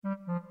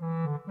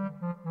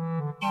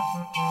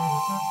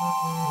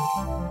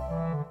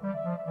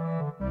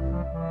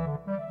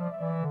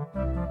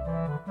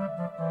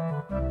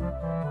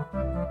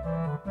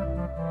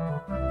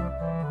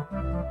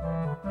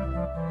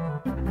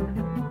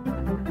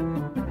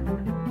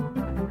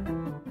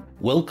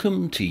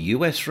Welcome to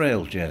US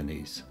Rail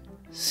Journeys,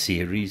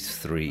 Series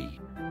 3.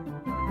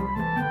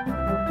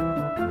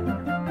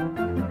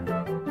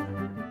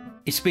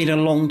 It's been a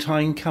long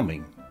time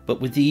coming, but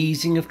with the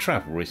easing of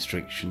travel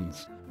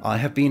restrictions, I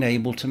have been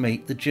able to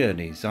make the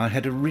journeys I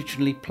had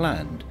originally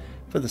planned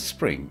for the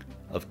spring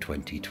of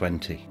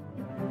 2020.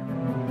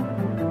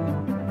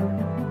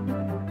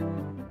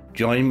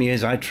 Join me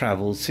as I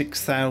travel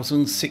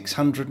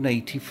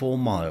 6,684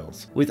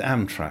 miles with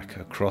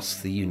Amtrak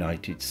across the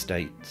United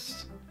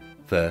States.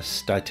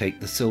 First, I take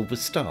the Silver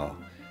Star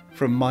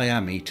from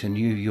Miami to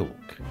New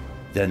York,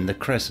 then the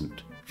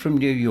Crescent from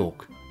New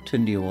York to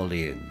New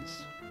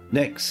Orleans.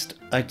 Next,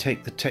 I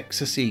take the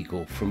Texas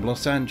Eagle from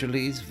Los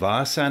Angeles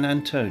via San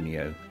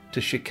Antonio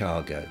to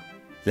Chicago.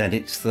 Then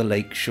it's the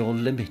Lakeshore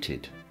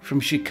Limited from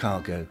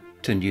Chicago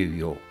to New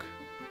York.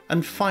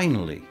 And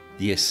finally,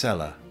 the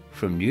Acela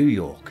from New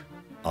York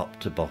up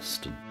to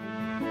Boston.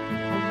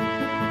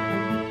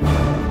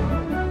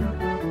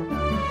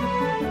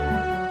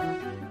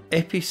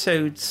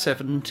 Episode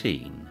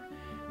 17,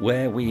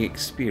 where we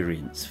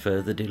experience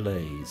further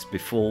delays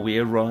before we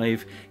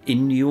arrive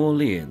in New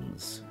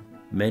Orleans,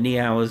 many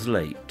hours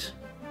late,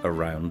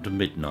 around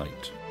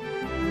midnight.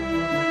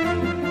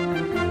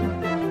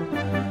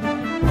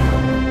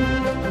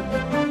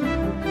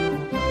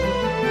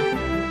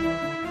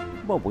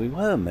 Well, we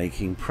were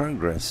making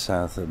progress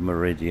south of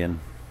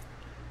Meridian,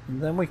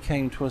 and then we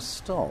came to a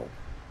stop,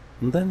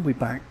 and then we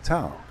backed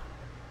up.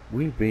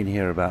 We've been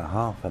here about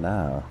half an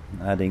hour,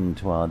 adding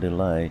to our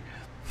delay.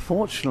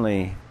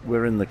 Fortunately,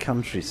 we're in the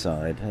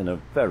countryside, in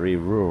a very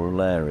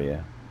rural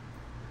area.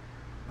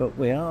 But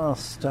we are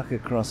stuck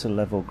across a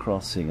level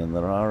crossing, and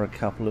there are a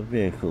couple of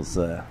vehicles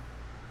there.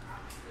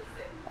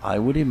 I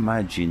would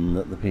imagine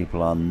that the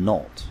people are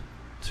not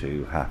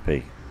too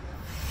happy.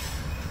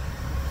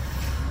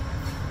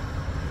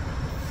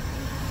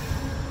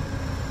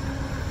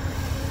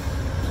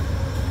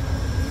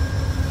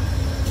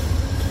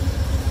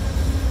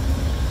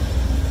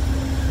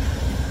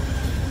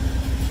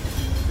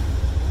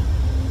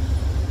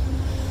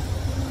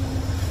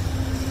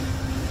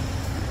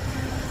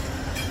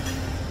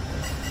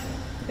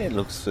 It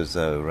looks as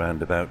though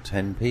around about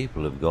 10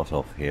 people have got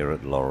off here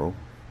at Laurel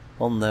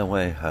on their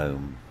way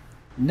home.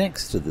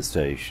 Next to the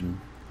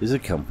station is a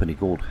company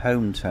called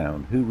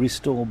Hometown who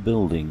restore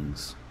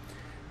buildings.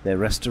 Their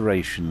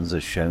restorations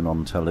are shown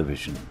on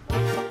television.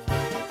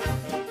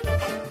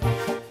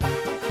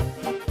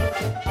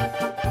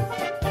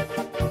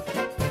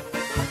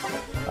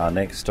 Our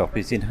next stop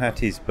is in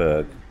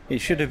Hattiesburg.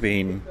 It should have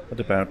been at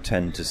about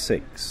 10 to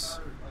 6,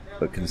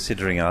 but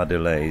considering our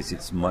delays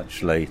it's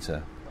much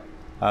later.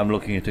 I'm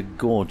looking at a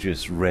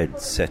gorgeous red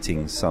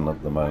setting sun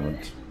at the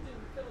moment.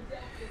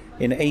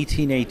 In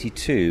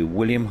 1882,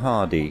 William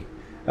Hardy,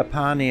 a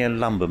pioneer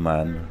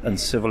lumberman and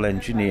civil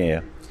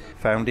engineer,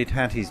 founded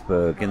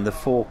Hattiesburg in the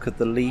fork of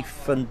the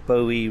Leaf and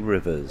Bowie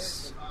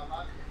rivers.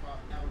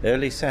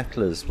 Early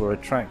settlers were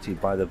attracted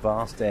by the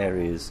vast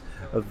areas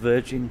of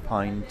virgin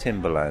pine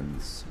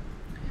timberlands.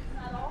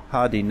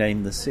 Hardy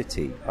named the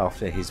city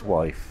after his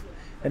wife,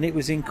 and it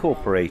was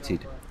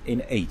incorporated in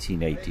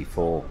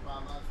 1884.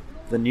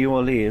 The New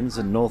Orleans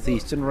and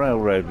Northeastern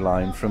Railroad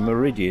line from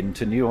Meridian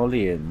to New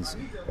Orleans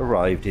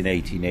arrived in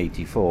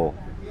 1884.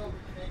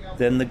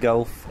 Then the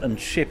Gulf and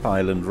Ship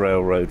Island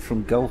Railroad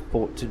from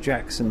Gulfport to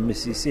Jackson,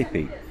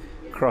 Mississippi,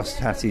 crossed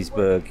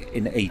Hattiesburg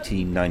in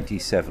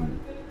 1897.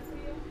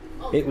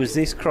 It was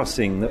this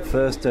crossing that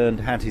first earned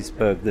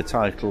Hattiesburg the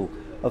title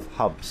of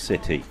Hub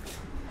City.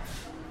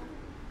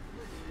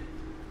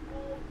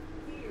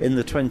 In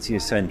the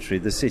 20th century,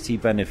 the city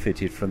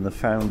benefited from the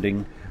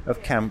founding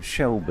of Camp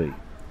Shelby,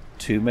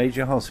 2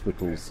 major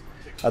hospitals,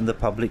 and the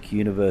public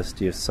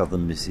University of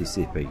Southern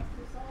Mississippi.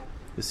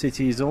 The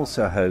city is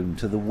also home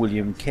to the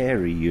William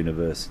Carey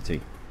University,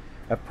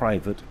 a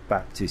private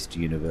Baptist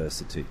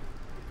university.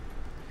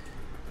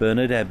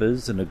 Bernard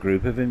Ebbers and a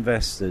group of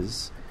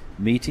investors,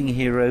 meeting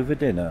here over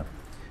dinner,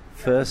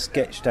 first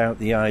sketched out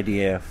the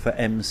idea for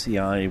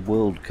MCI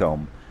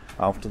WorldCom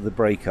after the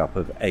breakup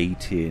of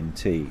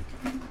AT&T.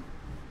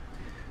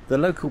 The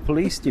local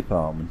police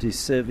department is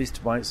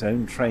serviced by its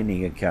own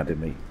training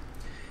academy.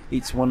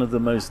 It's one of the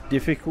most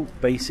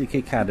difficult basic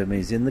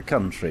academies in the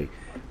country,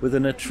 with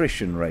an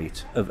attrition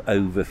rate of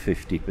over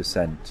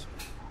 50%.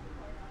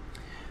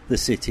 The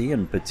city,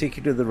 and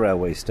particularly the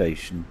railway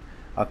station,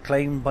 are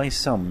claimed by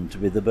some to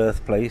be the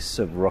birthplace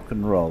of rock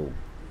and roll.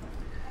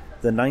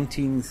 The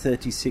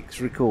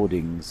 1936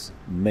 recordings,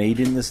 made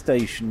in the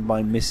station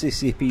by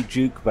Mississippi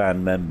Juke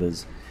Band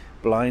members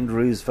Blind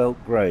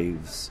Roosevelt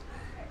Graves,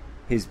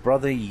 his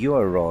brother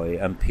UROY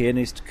and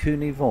pianist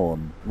Cooney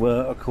Vaughan,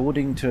 were,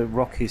 according to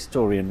rock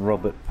historian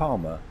Robert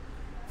Palmer,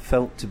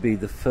 felt to be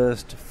the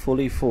first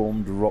fully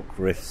formed rock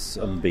riffs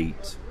and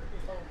beat.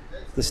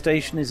 The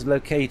station is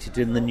located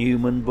in the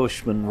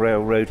Newman-Bushman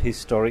Railroad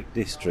Historic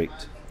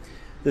District.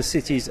 the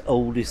city's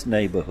oldest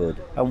neighbourhood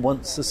and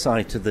once the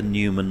site of the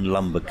Newman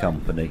Lumber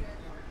Company.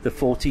 The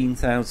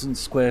 14,000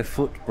 square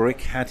foot brick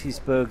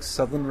Hattiesburg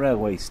Southern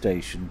Railway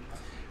Station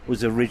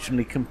was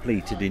originally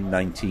completed in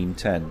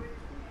 1910.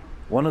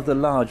 One of the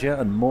larger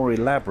and more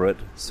elaborate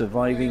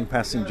surviving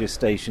passenger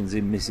stations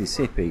in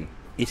Mississippi,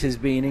 it has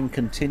been in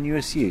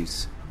continuous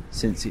use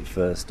since it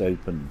first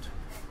opened.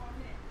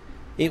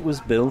 It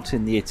was built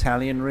in the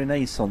Italian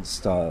Renaissance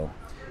style,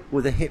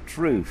 with a hipped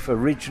roof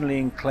originally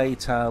in clay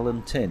tile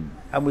and tin,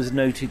 and was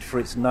noted for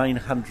its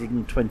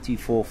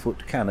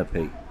 924-foot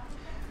canopy,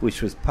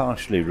 which was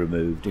partially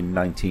removed in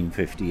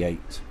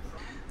 1958.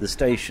 The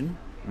station,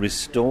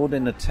 restored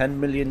in a $10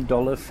 million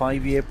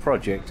 5-year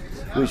project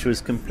which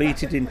was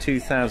completed in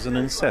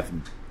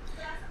 2007,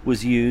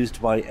 was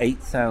used by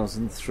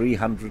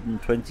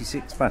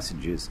 8,326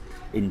 passengers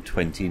in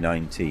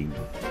 2019.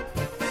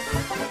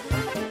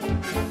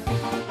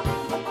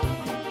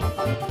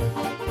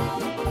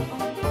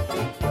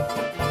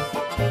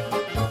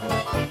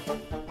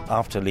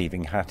 After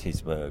leaving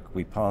Hattiesburg,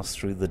 we passed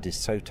through the De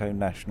Soto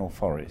National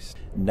Forest,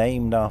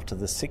 named after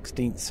the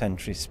 16th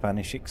century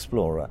Spanish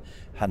explorer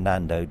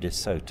Hernando de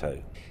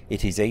Soto.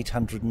 It is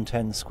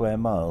 810 square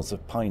miles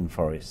of pine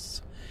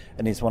forests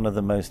and is one of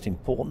the most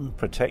important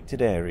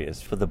protected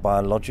areas for the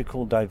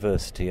biological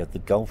diversity of the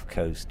Gulf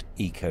Coast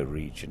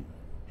ecoregion.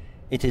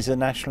 It is a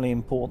nationally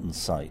important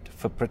site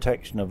for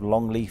protection of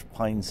longleaf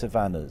pine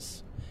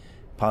savannas,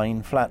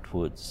 pine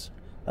flatwoods,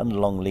 and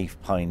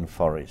longleaf pine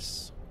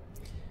forests.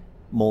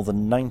 More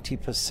than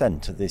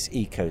 90% of this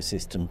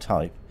ecosystem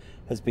type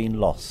has been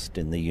lost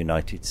in the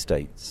United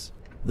States.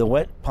 The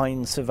wet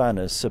pine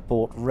savannas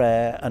support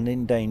rare and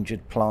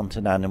endangered plant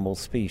and animal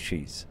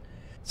species,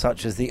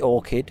 such as the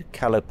orchid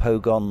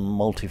Calopogon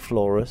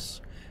multiflorus,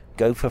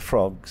 gopher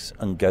frogs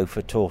and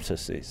gopher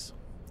tortoises.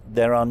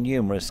 There are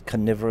numerous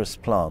carnivorous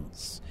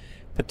plants,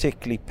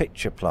 particularly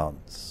pitcher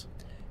plants.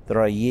 There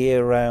are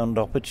year-round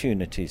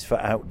opportunities for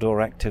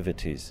outdoor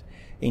activities,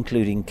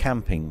 including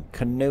camping,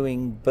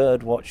 canoeing,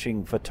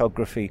 bird-watching,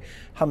 photography,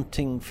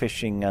 hunting,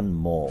 fishing, and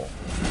more.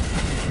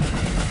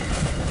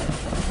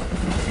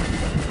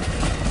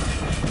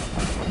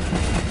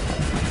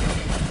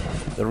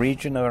 The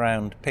region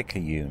around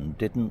Picayune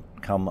didn't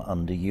come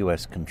under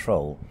US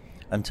control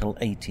until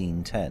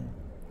 1810.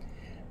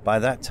 By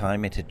that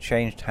time it had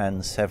changed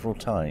hands several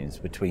times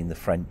between the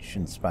French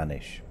and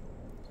Spanish.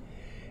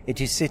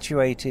 It is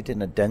situated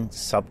in a dense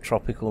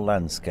subtropical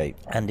landscape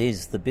and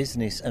is the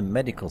business and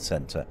medical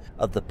centre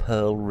of the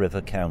Pearl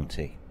River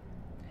County.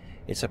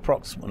 It's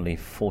approximately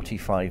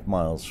 45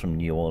 miles from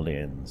New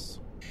Orleans.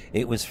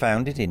 It was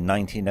founded in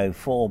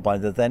 1904 by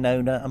the then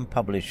owner and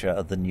publisher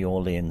of the New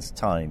Orleans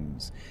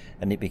Times,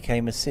 and it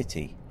became a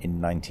city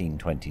in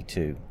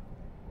 1922.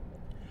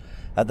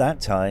 At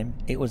that time,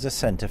 it was a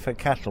centre for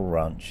cattle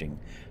ranching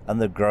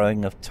and the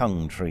growing of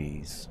tung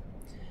trees.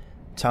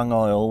 Tung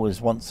oil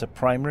was once a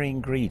primary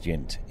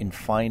ingredient in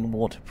fine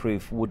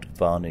waterproof wood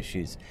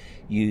varnishes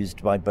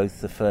used by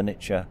both the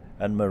furniture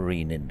and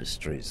marine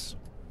industries.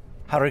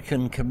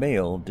 Hurricane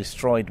Camille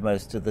destroyed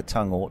most of the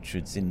tung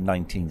orchards in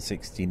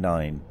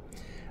 1969,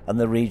 and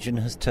the region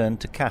has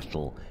turned to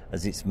cattle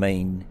as its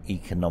main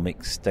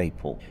economic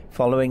staple.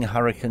 Following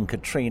Hurricane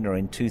Katrina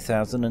in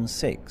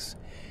 2006,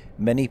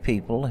 many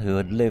people who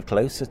had lived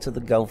closer to the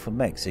Gulf of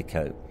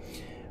Mexico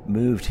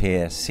moved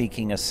here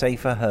seeking a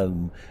safer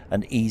home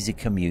and easy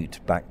commute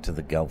back to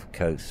the Gulf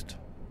Coast.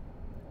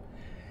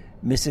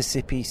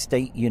 Mississippi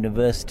State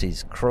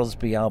University's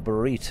Crosby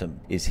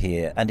Arboretum is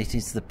here, and it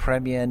is the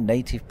premier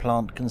native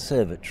plant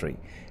conservatory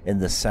in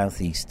the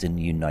southeastern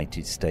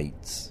United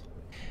States.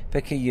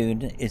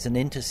 Picayune is an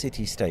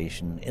intercity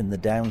station in the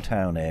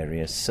downtown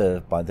area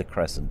served by the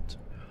Crescent.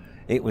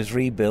 It was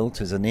rebuilt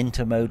as an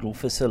intermodal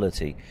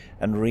facility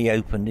and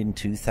reopened in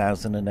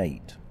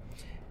 2008.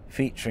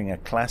 Featuring a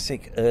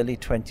classic early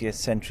 20th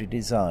century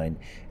design,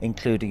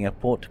 including a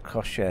porte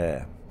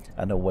cochere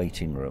and a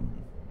waiting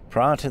room.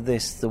 Prior to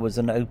this, there was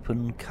an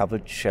open,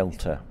 covered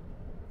shelter.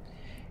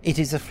 It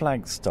is a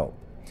flag stop,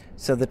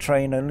 so the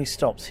train only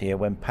stops here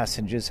when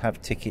passengers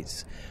have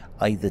tickets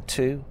either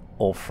to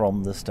or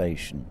from the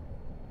station.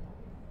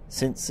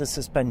 Since the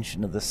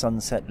suspension of the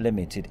Sunset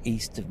Limited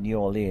east of New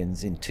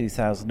Orleans in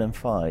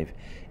 2005,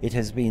 it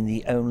has been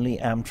the only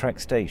Amtrak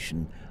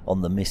station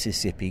on the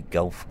Mississippi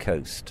Gulf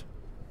Coast.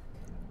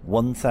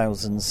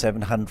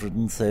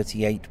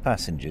 1,738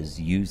 passengers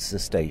used the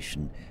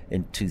station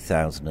in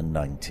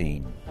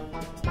 2019.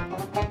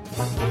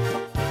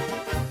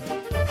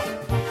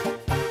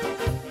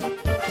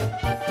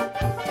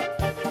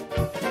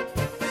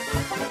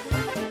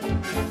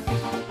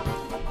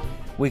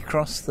 We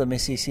crossed the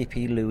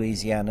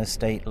Mississippi-Louisiana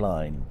state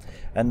line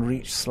and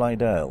reached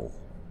Slidell.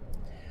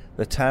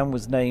 The town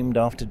was named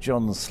after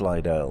John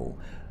Slidell,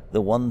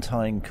 the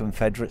one-time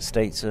Confederate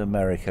States of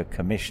America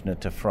Commissioner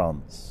to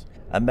France,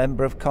 a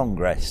member of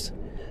Congress,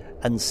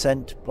 and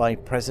sent by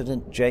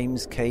President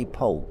James K.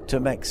 Polk to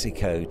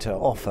Mexico to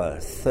offer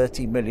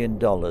 $30 million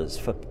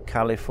for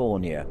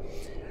California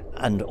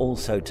and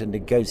also to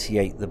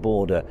negotiate the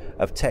border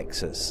of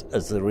Texas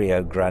as the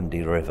Rio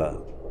Grande River.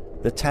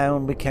 The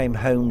town became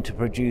home to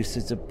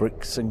producers of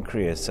bricks and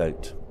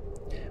creosote.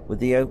 With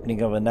the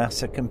opening of a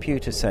NASA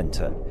computer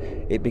center,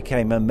 it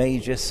became a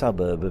major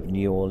suburb of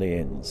New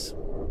Orleans.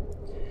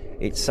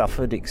 It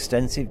suffered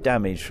extensive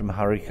damage from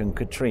Hurricane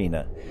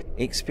Katrina,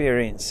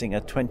 experiencing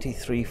a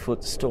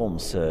 23-foot storm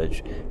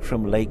surge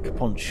from Lake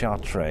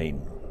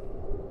Pontchartrain.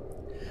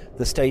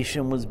 The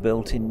station was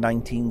built in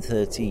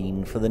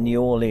 1913 for the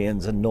New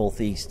Orleans and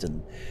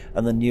Northeastern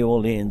and the New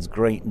Orleans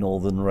Great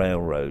Northern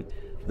Railroad.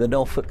 The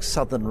Norfolk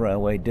Southern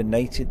Railway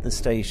donated the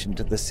station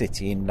to the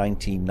city in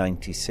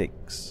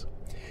 1996.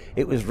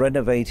 It was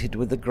renovated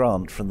with a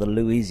grant from the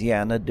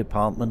Louisiana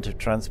Department of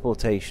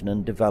Transportation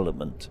and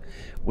Development,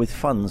 with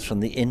funds from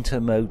the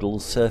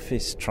Intermodal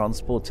Surface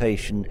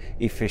Transportation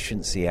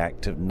Efficiency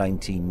Act of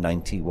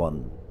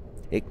 1991.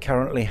 It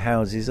currently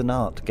houses an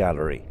art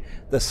gallery,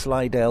 the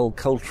Slidell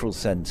Cultural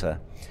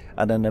Center,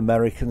 and an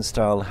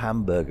American-style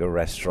hamburger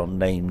restaurant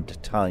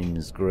named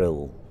Times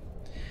Grill.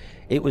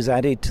 It was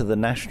added to the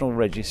National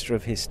Register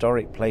of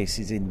Historic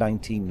Places in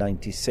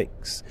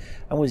 1996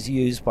 and was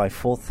used by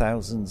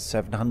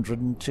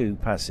 4,702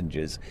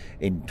 passengers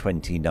in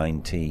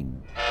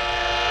 2019.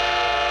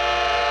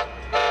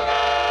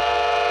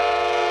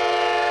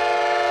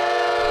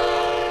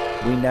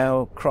 We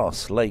now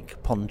cross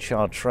Lake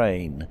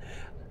Pontchartrain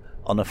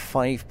on a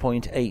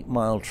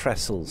 5.8-mile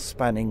trestle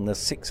spanning the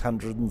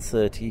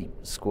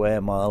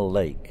 630-square-mile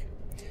lake.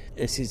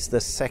 This is the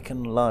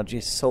second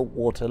largest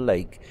saltwater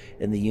lake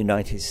in the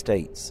United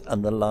States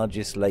and the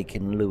largest lake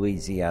in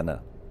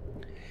Louisiana.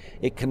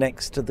 It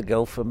connects to the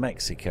Gulf of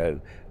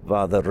Mexico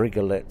via the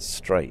Rigolet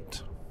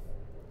Strait.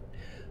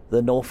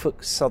 The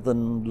Norfolk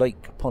Southern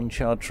Lake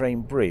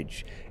Pontchartrain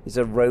Bridge is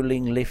a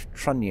rolling lift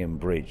trunnion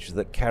bridge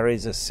that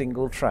carries a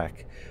single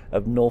track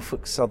of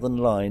Norfolk Southern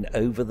Line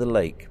over the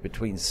lake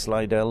between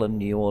Slidell and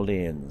New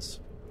Orleans.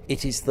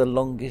 It is the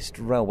longest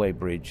railway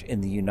bridge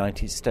in the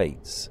United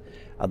States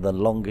and the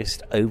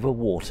longest over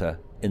water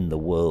in the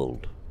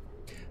world.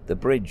 The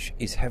bridge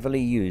is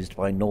heavily used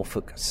by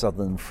Norfolk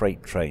Southern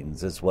freight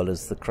trains as well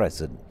as the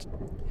Crescent.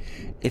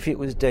 If it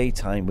was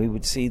daytime, we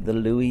would see the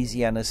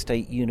Louisiana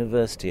State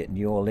University at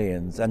New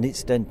Orleans and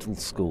its dental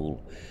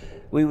school.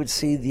 We would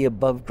see the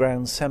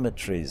above-ground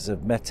cemeteries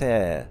of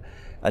Metter,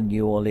 a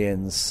New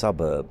Orleans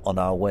suburb, on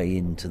our way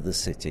into the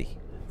city.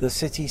 The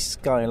city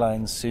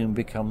skyline soon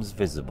becomes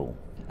visible.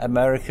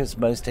 America's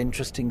most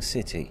interesting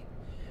city.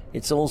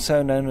 It's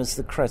also known as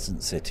the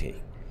Crescent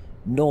City,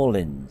 New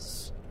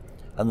Orleans,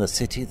 and the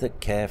city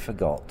that care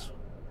forgot.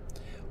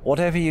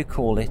 Whatever you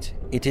call it,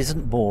 it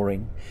isn't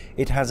boring.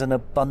 It has an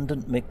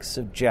abundant mix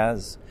of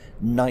jazz,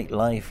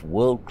 nightlife,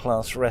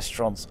 world-class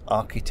restaurants,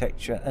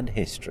 architecture, and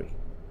history.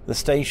 The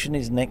station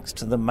is next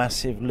to the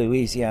massive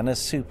Louisiana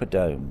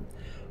Superdome,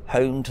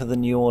 home to the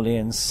New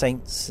Orleans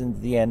Saints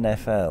in the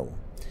NFL.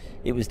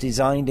 It was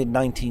designed in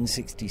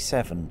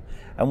 1967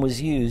 and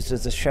was used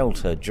as a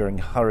shelter during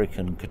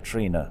Hurricane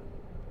Katrina.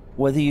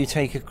 Whether you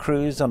take a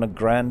cruise on a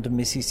grand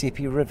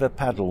Mississippi River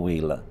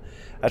paddle-wheeler,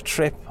 a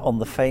trip on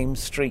the famed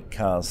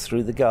streetcars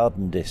through the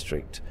Garden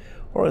District,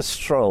 or a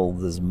stroll,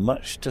 there's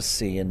much to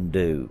see and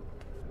do.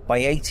 By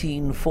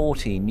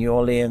 1840, New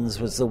Orleans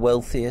was the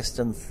wealthiest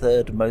and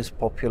third most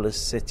populous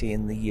city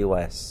in the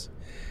U.S.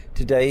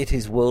 Today it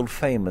is world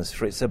famous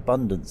for its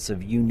abundance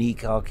of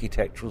unique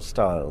architectural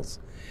styles,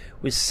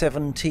 with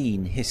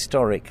 17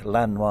 historic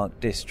landmark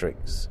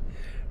districts,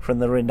 from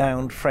the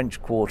renowned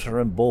French Quarter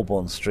and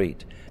Bourbon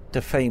Street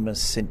to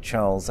famous St.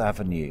 Charles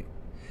Avenue.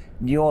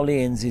 New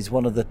Orleans is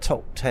one of the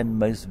top 10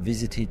 most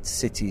visited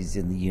cities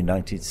in the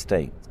United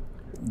States.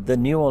 The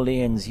New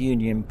Orleans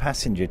Union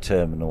Passenger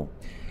Terminal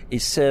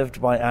is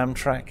served by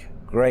Amtrak,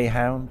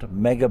 Greyhound,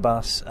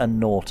 Megabus and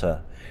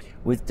Norta,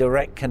 with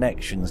direct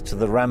connections to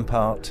the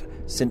Rampart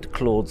St.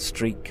 Claude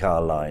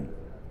streetcar line.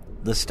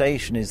 The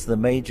station is the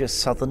major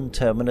southern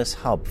terminus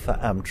hub for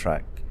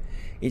Amtrak.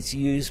 It's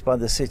used by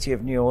the City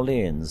of New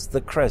Orleans, the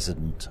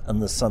Crescent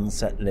and the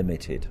Sunset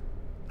Limited.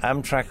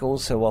 Amtrak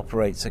also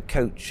operates a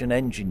coach and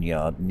engine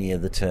yard near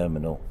the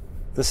terminal.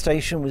 The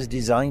station was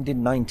designed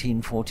in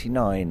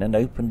 1949 and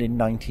opened in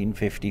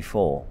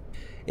 1954.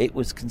 It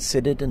was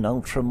considered an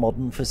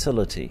ultra-modern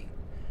facility.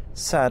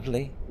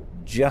 Sadly,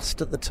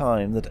 just at the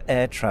time that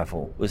air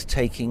travel was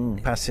taking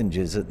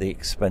passengers at the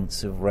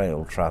expense of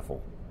rail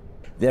travel.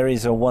 There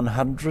is a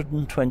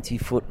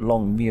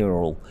 120-foot-long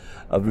mural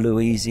of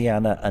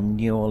Louisiana and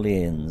New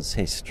Orleans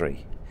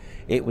history.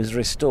 It was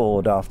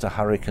restored after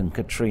Hurricane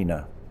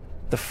Katrina.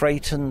 The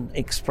freight and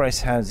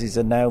express houses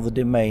are now the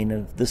domain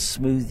of the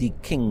Smoothie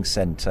King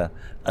Center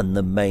and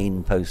the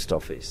Maine Post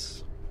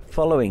Office.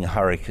 Following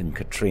Hurricane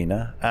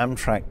Katrina,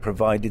 Amtrak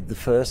provided the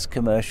first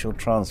commercial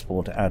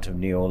transport out of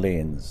New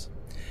Orleans.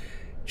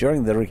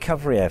 During the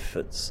recovery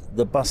efforts,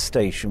 the bus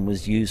station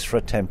was used for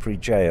a temporary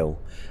jail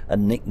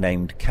and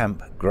nicknamed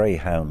Camp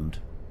Greyhound.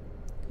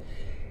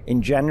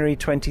 In January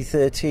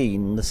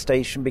 2013, the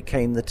station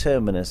became the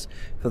terminus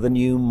for the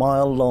new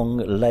mile-long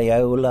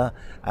Loyola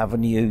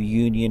Avenue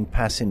Union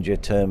Passenger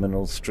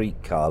Terminal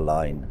streetcar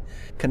line,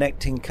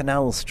 connecting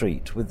Canal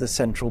Street with the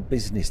Central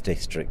Business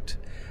District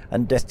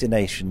and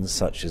destinations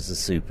such as the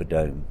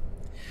Superdome.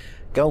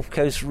 Gulf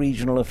Coast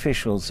regional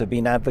officials have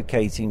been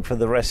advocating for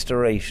the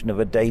restoration of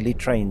a daily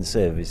train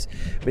service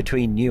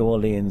between New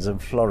Orleans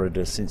and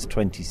Florida since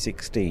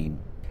 2016,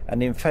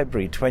 and in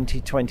February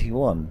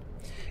 2021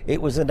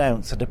 it was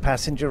announced that a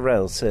passenger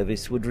rail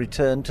service would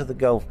return to the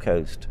Gulf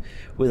Coast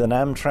with an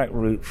Amtrak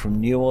route from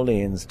New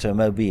Orleans to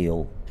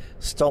Mobile.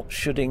 Stops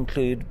should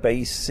include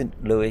Bay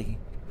St. Louis,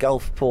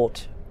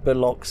 Gulfport,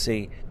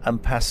 Biloxi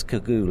and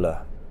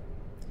Pascagoula.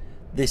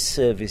 This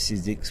service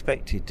is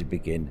expected to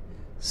begin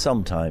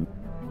sometime.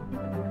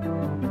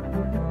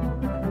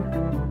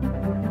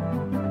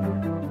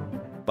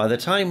 By the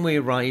time we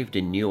arrived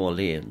in New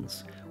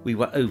Orleans, we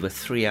were over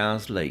 3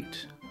 hours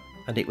late,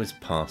 and it was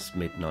past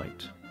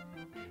midnight.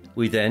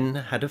 We then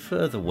had a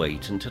further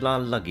wait until our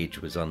luggage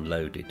was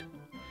unloaded.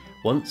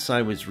 Once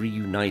I was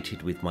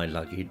reunited with my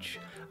luggage,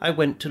 I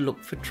went to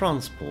look for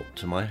transport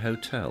to my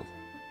hotel.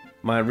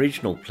 My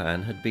original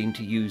plan had been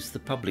to use the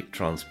public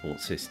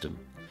transport system,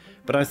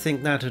 but I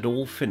think that had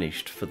all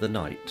finished for the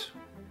night.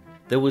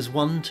 There was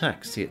one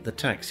taxi at the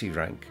taxi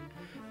rank,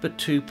 but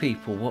 2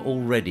 people were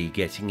already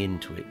getting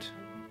into it.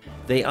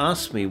 They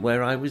asked me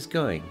where I was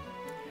going,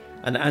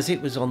 and as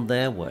it was on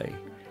their way,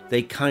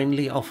 they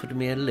kindly offered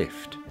me a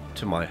lift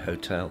to my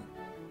hotel.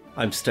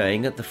 I'm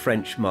staying at the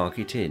French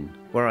Market Inn,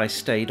 where I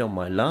stayed on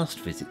my last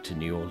visit to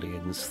New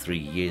Orleans 3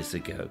 years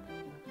ago.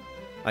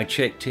 I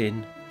checked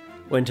in,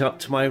 went up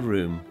to my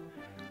room,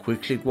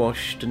 quickly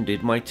washed and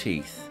did my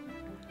teeth,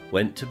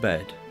 went to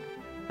bed,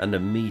 and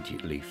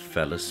immediately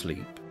fell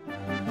asleep.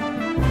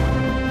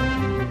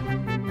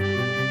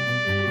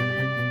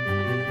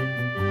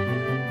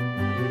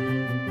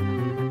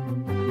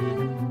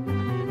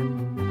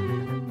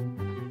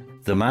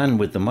 The man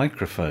with the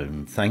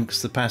microphone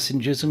thanks the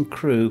passengers and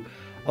crew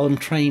on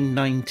Train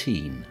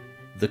 19,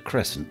 the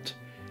Crescent,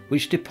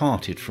 which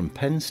departed from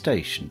Penn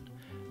Station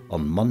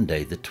on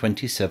Monday the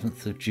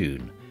 27th of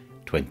June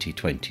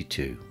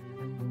 2022.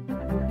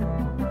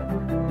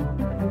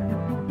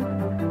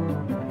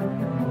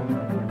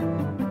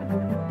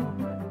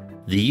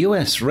 The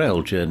US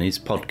Rail Journeys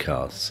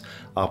podcasts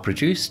are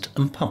produced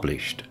and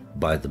published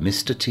by the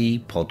Mr.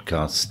 T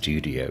Podcast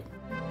Studio.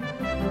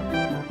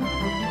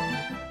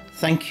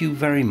 Thank you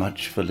very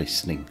much for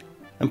listening,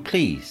 and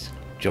please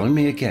join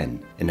me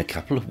again in a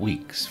couple of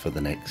weeks for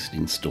the next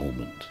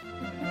instalment.